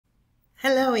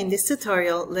Hello, in this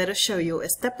tutorial, let us show you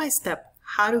step by step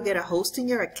how to get a host in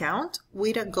your account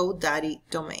with a GoDaddy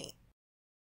domain.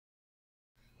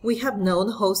 We have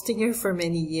known Hostinger for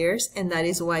many years, and that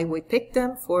is why we picked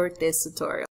them for this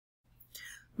tutorial.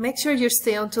 Make sure you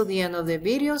stay until the end of the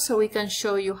video so we can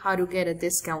show you how to get a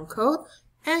discount code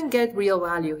and get real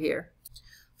value here.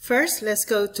 First, let's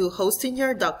go to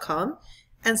hostinger.com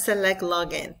and select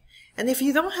Login. And if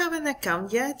you don't have an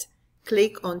account yet,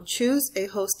 click on Choose a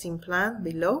Hosting Plan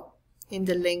below in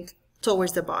the link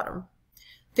towards the bottom.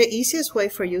 The easiest way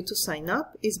for you to sign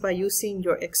up is by using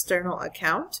your external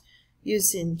account,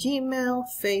 using Gmail,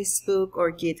 Facebook,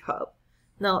 or GitHub.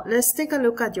 Now, let's take a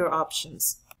look at your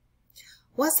options.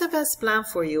 What's the best plan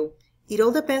for you? It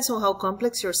all depends on how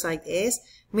complex your site is,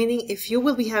 meaning if you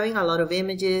will be having a lot of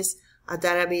images, a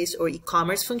database, or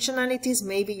e-commerce functionalities,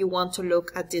 maybe you want to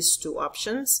look at these two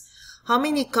options. How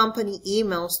many company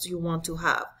emails do you want to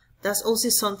have? That's also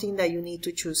something that you need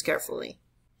to choose carefully.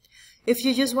 If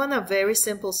you just want a very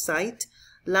simple site,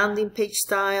 landing page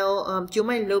style, you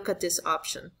might look at this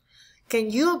option.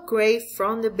 Can you upgrade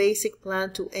from the basic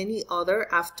plan to any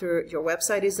other after your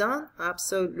website is done?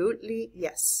 Absolutely,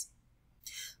 yes.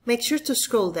 Make sure to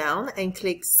scroll down and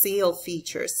click See All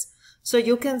Features so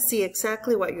you can see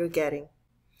exactly what you're getting.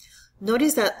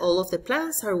 Notice that all of the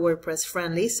plans are WordPress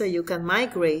friendly, so you can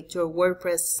migrate your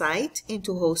WordPress site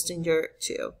into Hostinger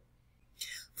too.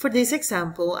 For this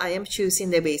example, I am choosing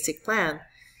the basic plan.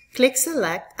 Click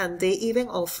Select, and they even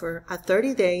offer a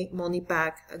 30-day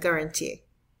money-back guarantee.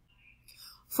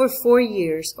 For 4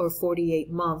 years or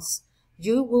 48 months,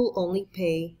 you will only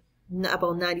pay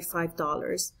about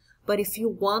 $95. But if you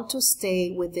want to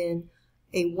stay within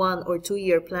a 1 or 2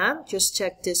 year plan, just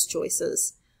check these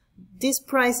choices. These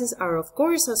prices are, of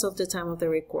course, as of the time of the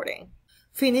recording.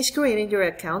 Finish creating your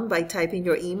account by typing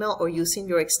your email or using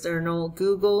your external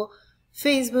Google,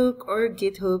 Facebook, or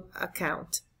GitHub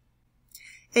account.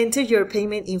 Enter your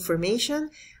payment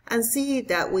information and see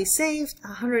that we saved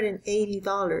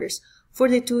 $180 for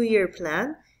the 2 year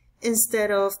plan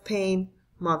instead of paying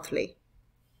monthly.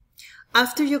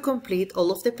 After you complete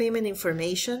all of the payment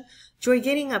information, you're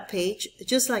getting a page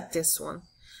just like this one,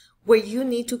 where you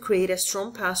need to create a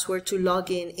strong password to log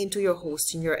in into your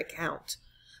Hostinger account.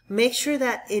 Make sure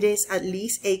that it is at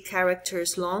least 8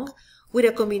 characters long with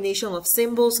a combination of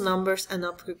symbols, numbers, and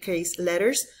uppercase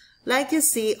letters like you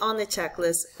see on the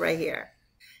checklist right here.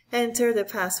 Enter the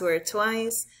password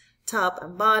twice, top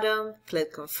and bottom,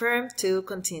 click Confirm to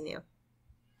continue.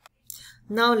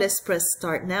 Now let's press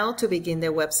Start Now to begin the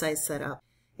website setup.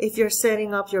 If you're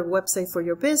setting up your website for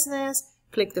your business,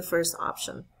 click the first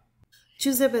option.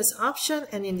 Choose the best option,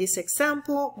 and in this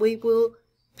example, we will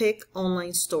pick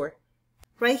Online Store.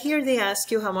 Right here, they ask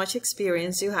you how much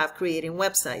experience you have creating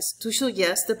websites to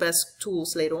suggest the best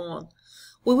tools later on.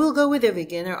 We will go with the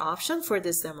beginner option for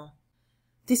this demo.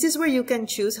 This is where you can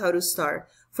choose how to start.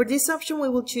 For this option, we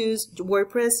will choose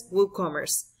WordPress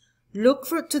WooCommerce. Look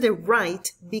to the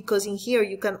right because in here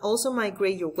you can also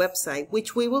migrate your website,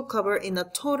 which we will cover in a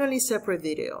totally separate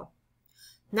video.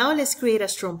 Now let's create a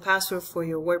strong password for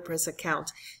your WordPress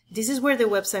account. This is where the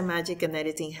website magic and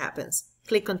editing happens.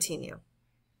 Click Continue.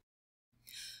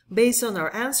 Based on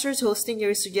our answers,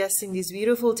 Hostinger is suggesting these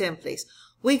beautiful templates.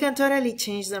 We can totally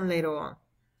change them later on.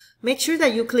 Make sure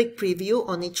that you click Preview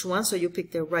on each one so you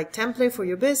pick the right template for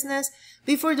your business.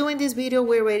 Before doing this video,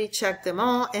 we already checked them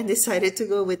all and decided to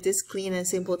go with this clean and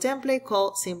simple template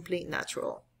called Simply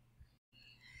Natural.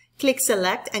 Click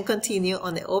Select and Continue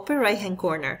on the upper right-hand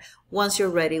corner once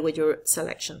you're ready with your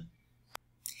selection.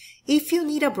 If you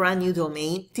need a brand new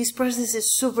domain, this process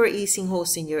is super easy in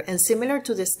Hostinger and similar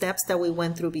to the steps that we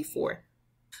went through before.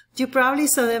 You probably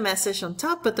saw the message on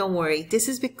top, but don't worry, this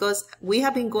is because we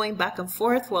have been going back and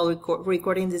forth while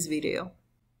recording this video.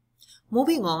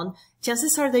 Moving on,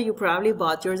 chances are that you probably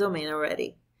bought your domain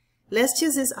already. Let's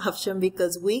choose this option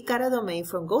because we got a domain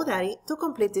from GoDaddy to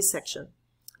complete this section.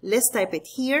 Let's type it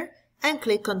here and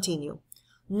click Continue.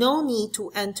 No need to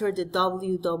enter the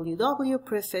www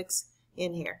prefix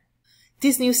in here.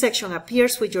 This new section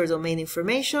appears with your domain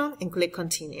information and click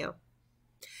Continue.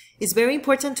 It's very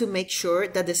important to make sure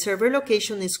that the server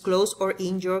location is close or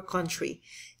in your country.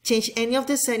 Change any of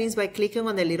the settings by clicking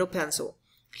on the little pencil.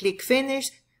 Click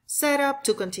Finish, Setup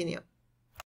to continue.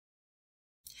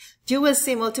 You will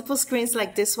see multiple screens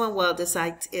like this one while the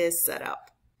site is set up.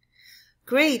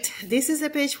 Great, this is the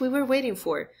page we were waiting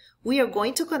for. We are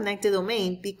going to connect the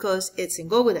domain because it's in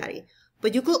GoDaddy,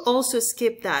 but you could also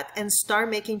skip that and start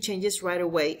making changes right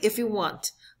away if you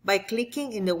want by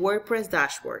clicking in the WordPress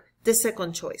dashboard, the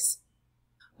second choice.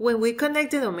 When we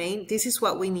connect the domain, this is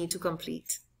what we need to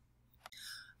complete.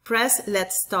 Press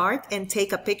Let's Start and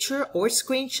take a picture or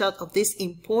screenshot of this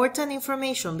important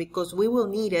information because we will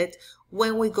need it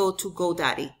when we go to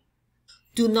GoDaddy.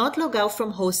 Do not log out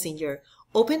from Hostinger.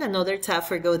 Open another tab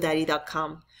for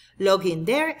GoDaddy.com. Log in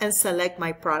there and select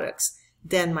My Products,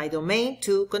 then My Domain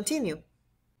to continue.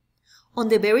 On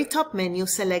the very top menu,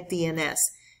 select DNS,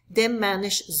 then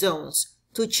Manage Zones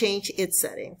to change its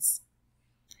settings.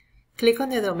 Click on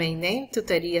the domain name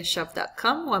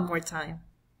tuteriashop.com one more time.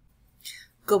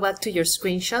 Go back to your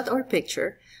screenshot or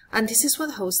picture, and this is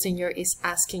what Hostinger is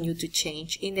asking you to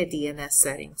change in the DNS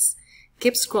settings.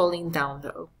 Keep scrolling down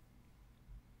though.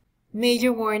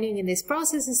 Major warning in this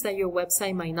process is that your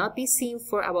website might not be seen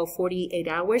for about 48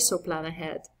 hours, so plan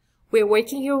ahead. We're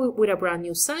working here with a brand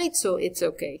new site, so it's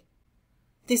okay.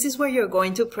 This is where you're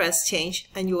going to press change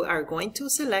and you are going to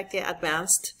select the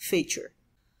advanced feature.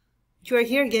 You are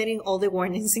here getting all the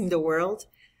warnings in the world,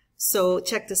 so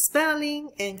check the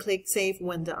spelling and click save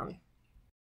when done.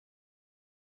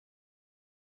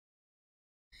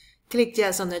 Click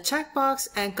yes on the checkbox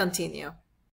and continue.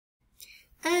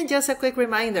 And just a quick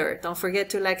reminder, don't forget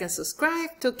to like and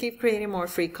subscribe to keep creating more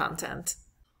free content.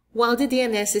 While the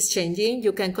DNS is changing,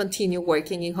 you can continue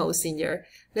working in Hostinger.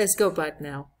 Let's go back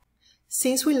now.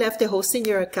 Since we left the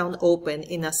Hostinger account open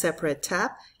in a separate tab,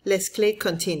 let's click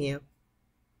Continue.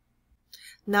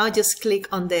 Now just click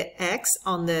on the X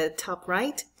on the top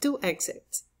right to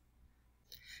exit.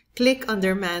 Click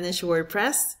under Manage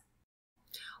WordPress.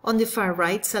 On the far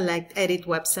right, select Edit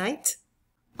Website.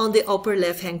 On the upper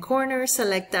left-hand corner,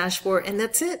 select Dashboard, and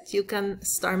that's it. You can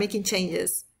start making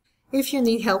changes. If you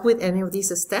need help with any of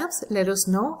these steps, let us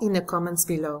know in the comments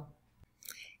below.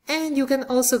 And you can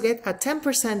also get a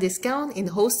 10% discount in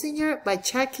Hostinger by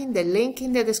checking the link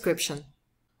in the description.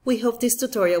 We hope this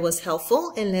tutorial was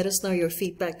helpful and let us know your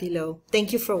feedback below.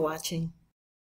 Thank you for watching.